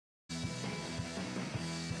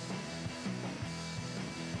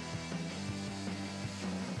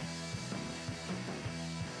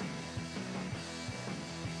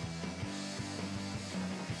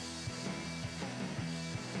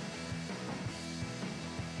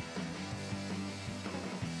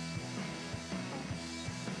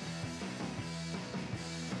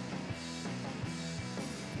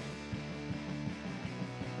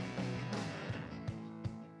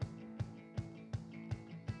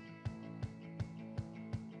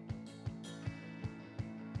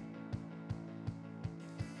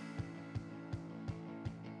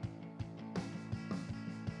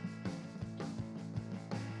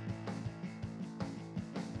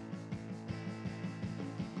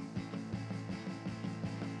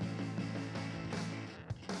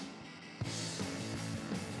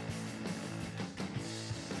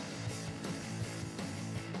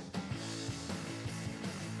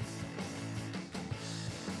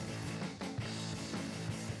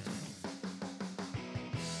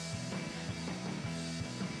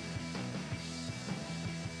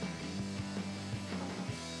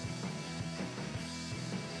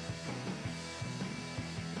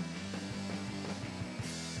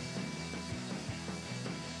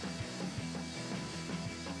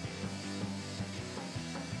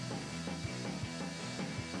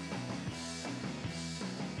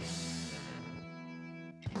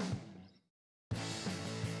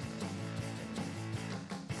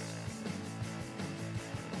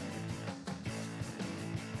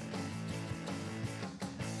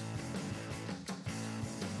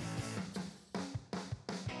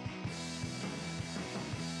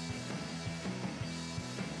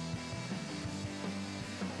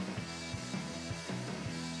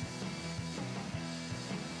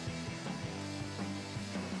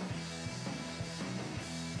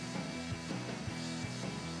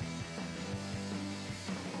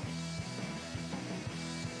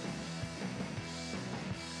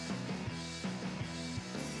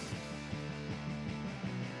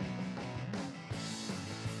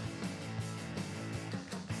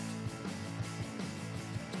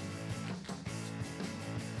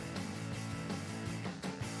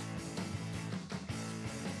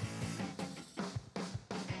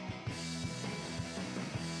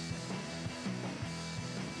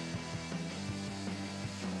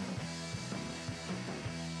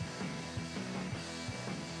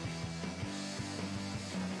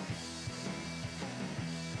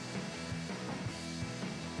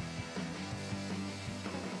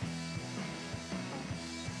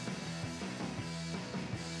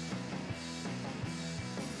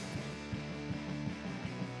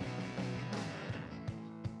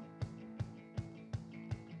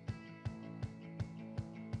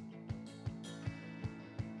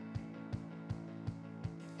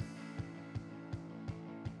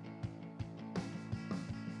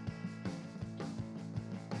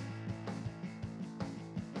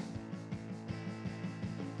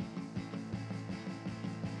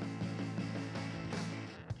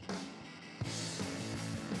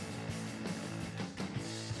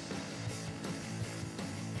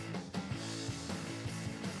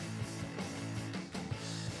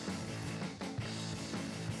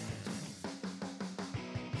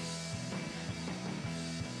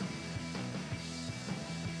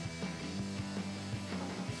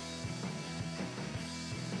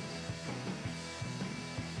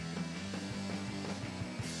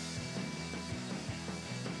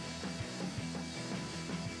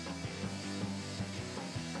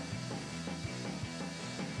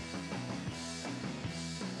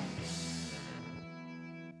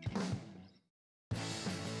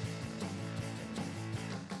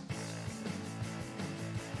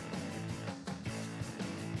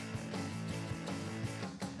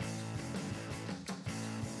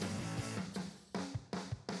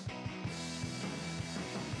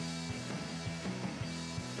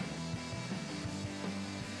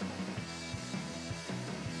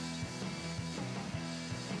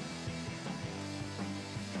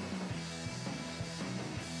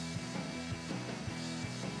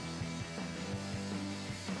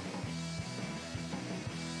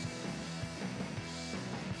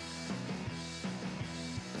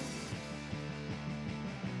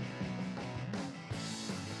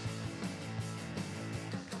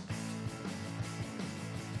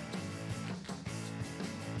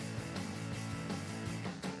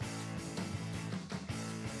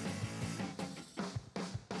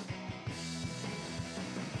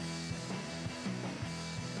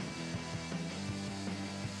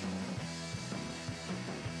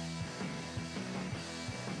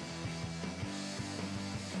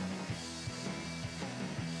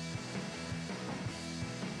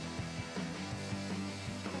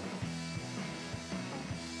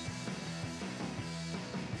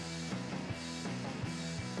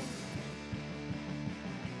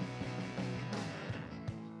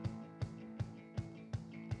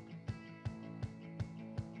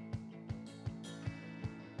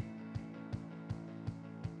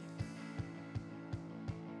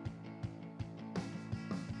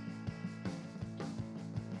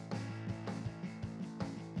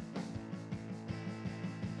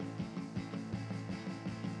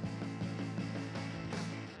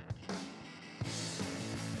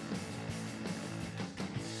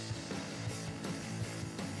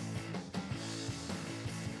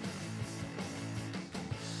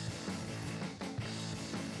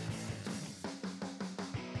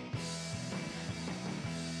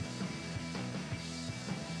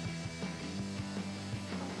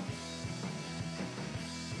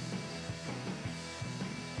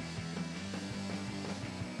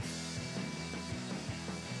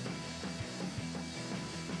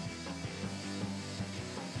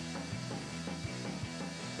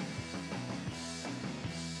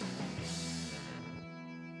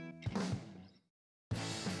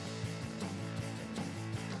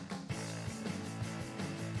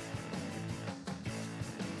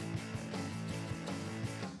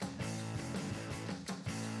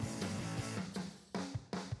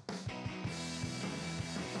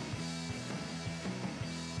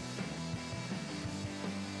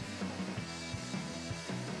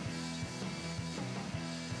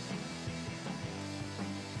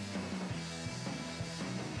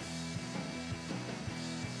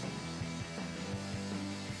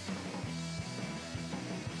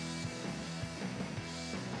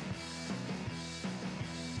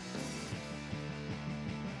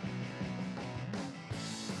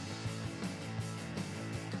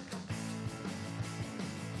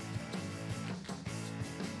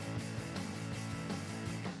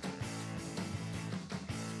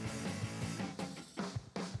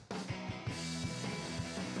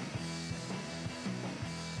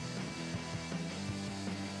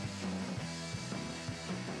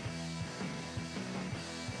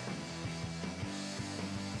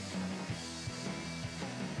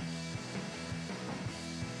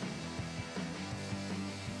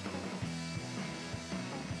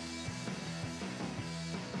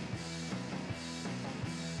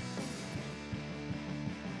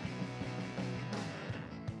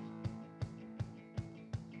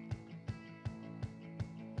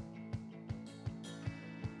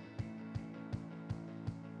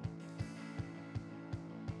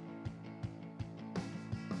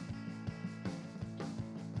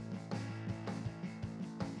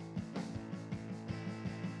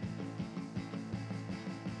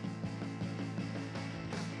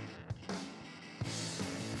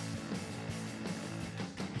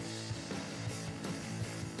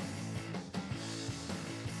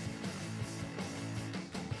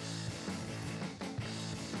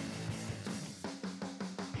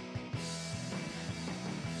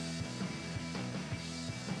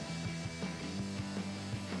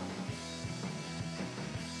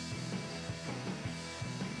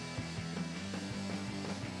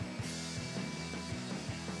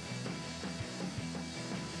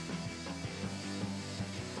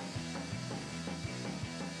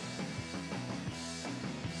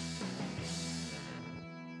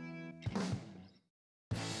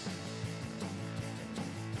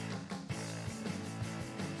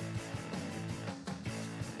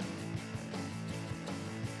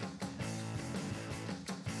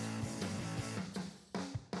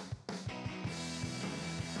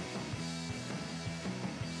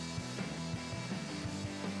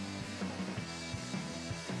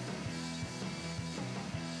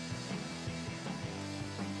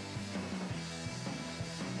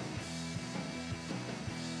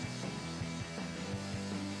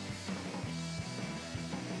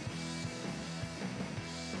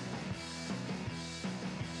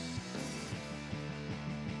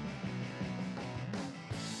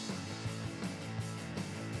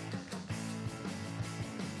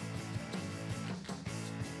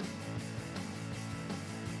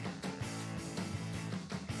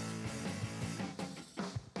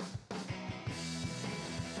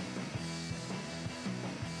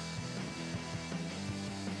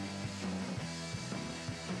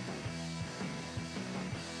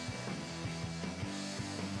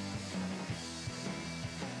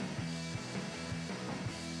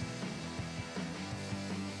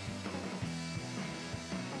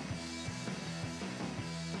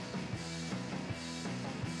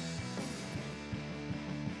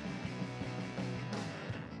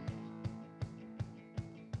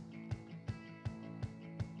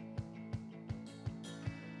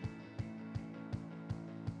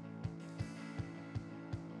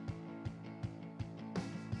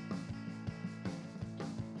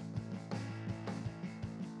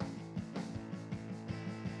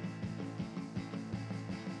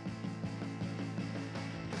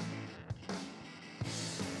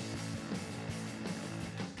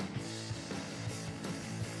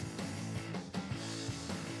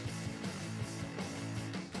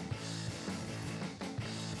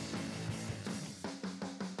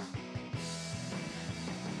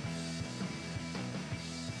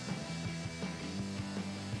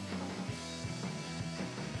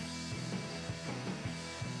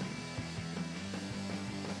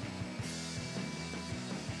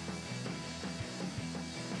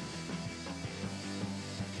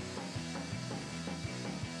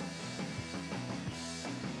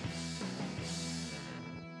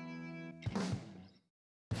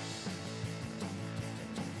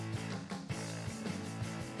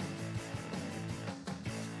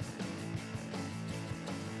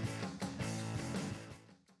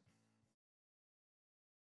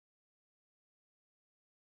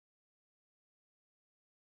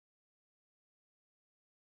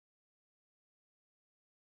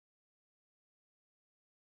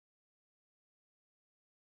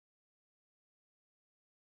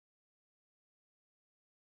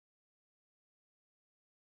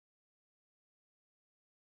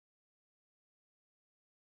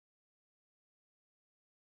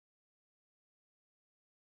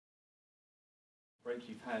Break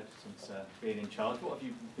you've had since being in charge. What have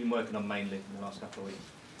you been working on mainly in the last couple of weeks?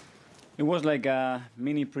 It was like a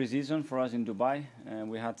mini pre-season for us in Dubai, and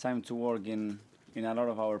we had time to work in a lot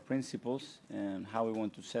of our principles and how we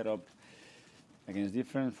want to set up against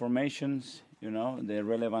different formations, the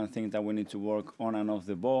relevant things that we need to work on and off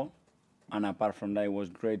the ball. And apart from that, it was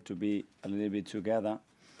great to be a little bit together,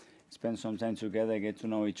 spend some time together, get to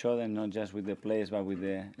know each other, not just with the players, but with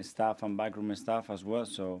the staff and backroom staff as well.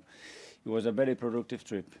 So it was a very productive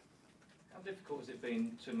trip. How difficult has it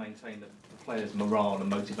been to maintain the players' morale and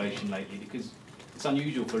motivation lately? Because it's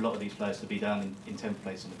unusual for a lot of these players to be down in 10th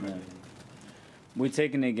place in the Premier League. We're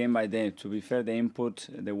taking it game by day. To be fair, the input,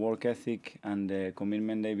 the work ethic, and the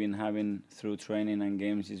commitment they've been having through training and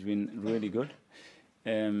games has been really good.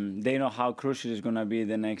 They know how crucial it's going to be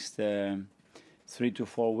the next 3 to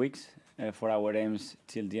 4 weeks for our aims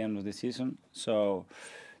till the end of the season. So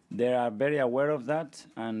they are very aware of that,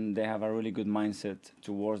 and they have a really good mindset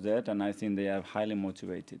towards that, and I think they are highly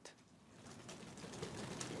motivated.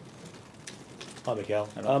 Hi, Mikel.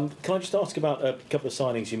 Can I just ask about a couple of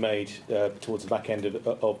signings you made towards the back end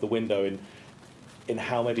of the window, in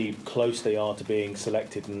how maybe close they are to being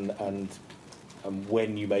selected, and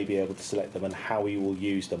when you may be able to select them and how you will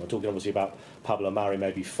use them? I'm talking obviously about Pablo Mari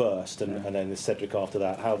maybe first, and then the Cedric after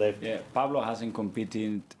that. How they've Pablo hasn't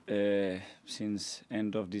competed since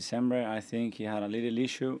end of December. I think he had a little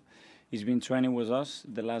issue. He's been training with us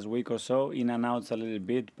the last week or so, in and out a little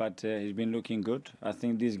bit, but he's been looking good. I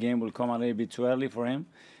think this game will come a little bit too early for him,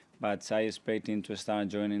 but I expect him to start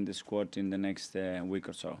joining the squad in the next week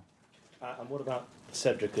or so. And what about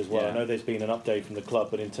Cedric as well? Yeah. I know there's been an update from the club,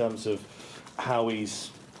 but in terms of how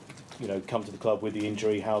he's come to the club with the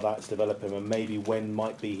injury, how that's developed him, and maybe when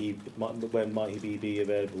might he be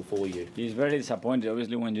available for you? He's very disappointed.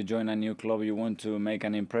 Obviously, when you join a new club, you want to make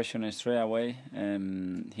an impression straight away.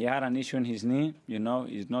 He had an issue in his knee.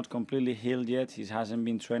 He's not completely healed yet. He hasn't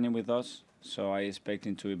been training with us, so I expect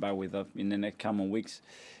him to be back with us in the next coming weeks.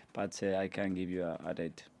 But I can't give you a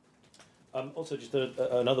date. Also, just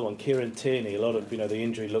another one, Kieran Tierney. A lot of the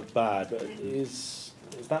injury looked bad, but is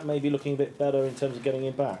that maybe looking a bit better in terms of getting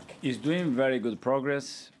him back? He's doing very good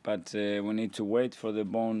progress, but we need to wait for the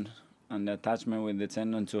bone and the attachment with the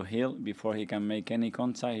tendon to heal before he can make any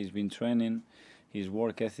contact. He's been training. His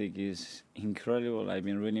work ethic is incredible. I've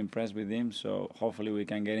been really impressed with him, so hopefully we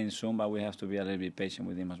can get in soon, but we have to be a little bit patient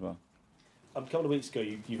with him as well. A couple of weeks ago,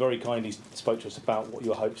 you very kindly spoke to us about what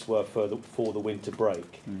your hopes were for the winter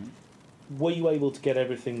break. Mm-hmm. Were you able to get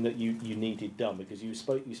everything that you needed done? Because you're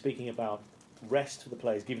speaking about rest for the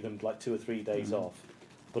players, giving them like 2 or 3 days off,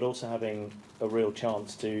 but also having a real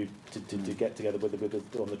chance to get together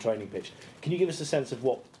on the training pitch. Can you give us a sense of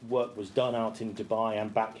what work was done out in Dubai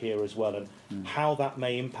and back here as well, and how that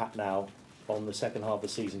may impact now on the second half of the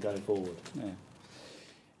season going forward? Yeah.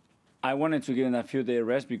 I wanted to give them a few days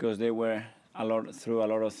rest because they were through a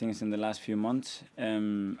lot of things in the last few months.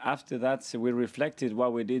 After that, we reflected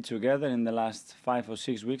what we did together in the last 5 or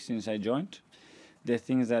 6 weeks since I joined. The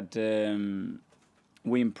things that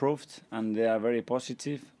we improved, and they are very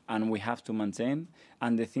positive, and we have to maintain,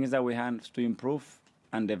 and the things that we have to improve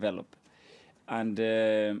and develop. And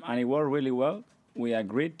it worked really well. We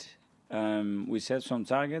agreed. We set some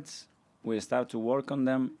targets. We start to work on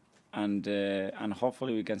them, and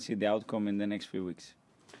hopefully we can see the outcome in the next few weeks.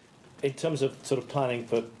 In terms of sort of planning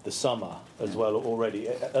for the summer as well already,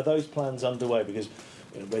 are those plans underway? Because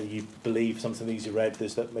whether you believe some of these you read,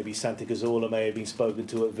 there's that maybe Santi Cazorla may have been spoken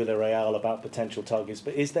to at Villarreal about potential targets,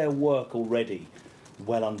 but is there work already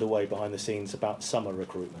well underway behind the scenes about summer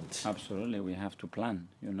recruitment? Absolutely, we have to plan,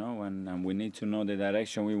 and we need to know the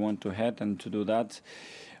direction we want to head, and to do that,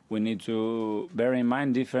 we need to bear in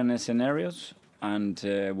mind different scenarios, and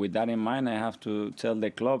with that in mind, I have to tell the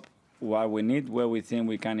club what we need, where we think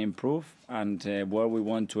we can improve, and where we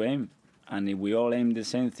want to aim. And if we all aim the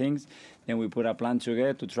same things, then we put a plan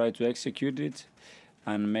together to try to execute it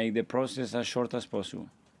and make the process as short as possible.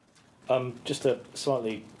 Just a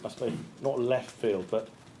slightly, I suppose, not left field, but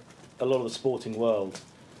a lot of the sporting world,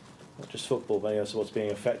 not just football, but also what's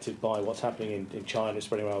being affected by what's happening in China,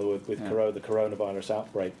 spreading around with the coronavirus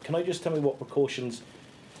outbreak. Can I just tell me what precautions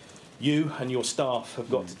you and your staff have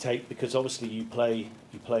got to take? Because obviously you play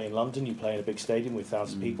in London, you play in a big stadium with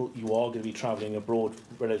thousands of people. You are going to be travelling abroad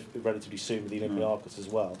relatively soon with the Olympiacos as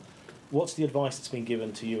well. What's the advice that's been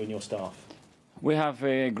given to you and your staff? We have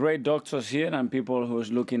great doctors here and people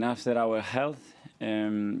who's looking after our health.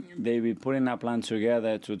 They've been putting a plan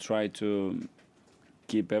together to try to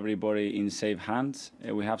keep everybody in safe hands.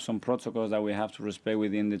 We have some protocols that we have to respect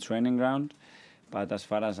within the training ground, but as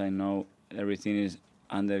far as I know, everything is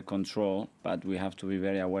under control, but we have to be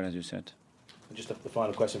very aware, as you said. Just the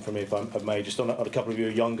final question from me, if I may, just on a couple of your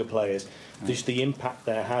younger players, just the impact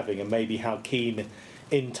they're having, and maybe how keen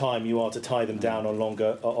in time you are to tie them down on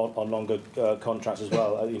longer contracts as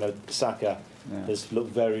well. You know, Saka has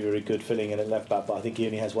looked very, very good filling in at left back, but I think he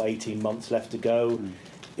only has 18 months left to go.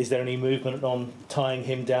 Is there any movement on tying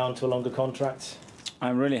him down to a longer contract?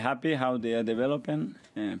 I'm really happy how they are developing.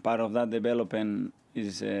 Part of that development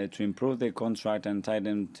is to improve the contract and tie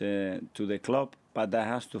them to the club, but that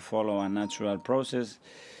has to follow a natural process.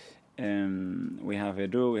 We have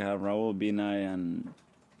Edu, we have Raul, Binay,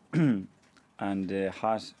 and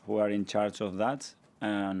Haas, who are in charge of that,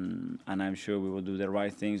 and I'm sure we will do the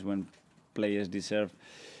right things when players deserve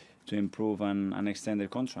to improve and extend their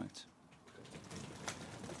contracts.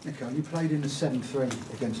 Mikel, you played in the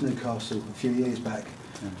 7-3 against Newcastle a few years back.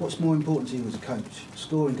 What's more important to you as a coach,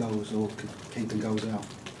 scoring goals or keeping goals out?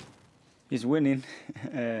 It's winning.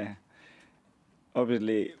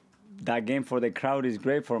 Obviously, that game for the crowd is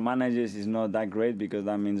great. For managers, it's not that great because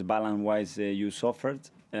that means balance-wise you suffered.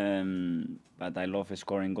 But I love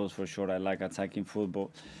scoring goals for sure. I like attacking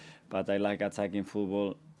football. But I like attacking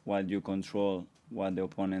football while you control what the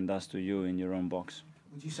opponent does to you in your own box.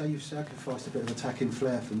 Would you say you've sacrificed a bit of attacking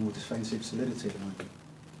flair for more defensive solidity at the moment?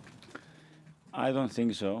 I don't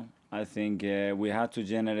think so. I think we had to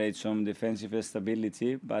generate some defensive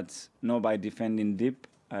stability, but not by defending deep.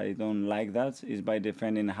 I don't like that. It's by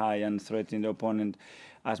defending high and threatening the opponent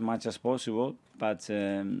as much as possible. But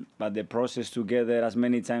the process to get there as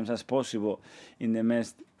many times as possible in the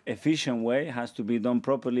most efficient way has to be done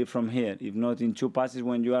properly from here. If not in 2 passes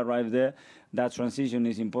when you arrive there, that transition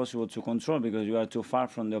is impossible to control because you are too far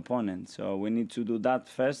from the opponent. So we need to do that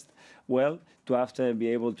first well to after be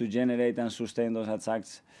able to generate and sustain those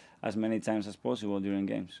attacks as many times as possible during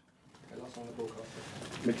games.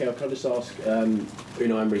 Mikel, can I just ask,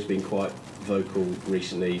 Unai Emery's been quite vocal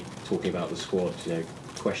recently talking about the squad, you know,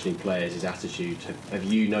 questioning players, his attitude. Have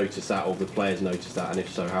you noticed that, or have the players noticed that, and if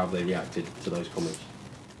so, how have they reacted to those comments?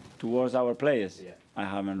 Towards our players? Yeah. I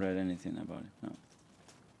haven't read anything about it, no.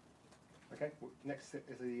 Okay, next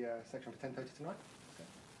is the section for 10:30 tonight.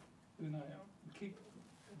 Keep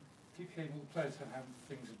hearing all the players have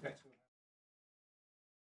things better.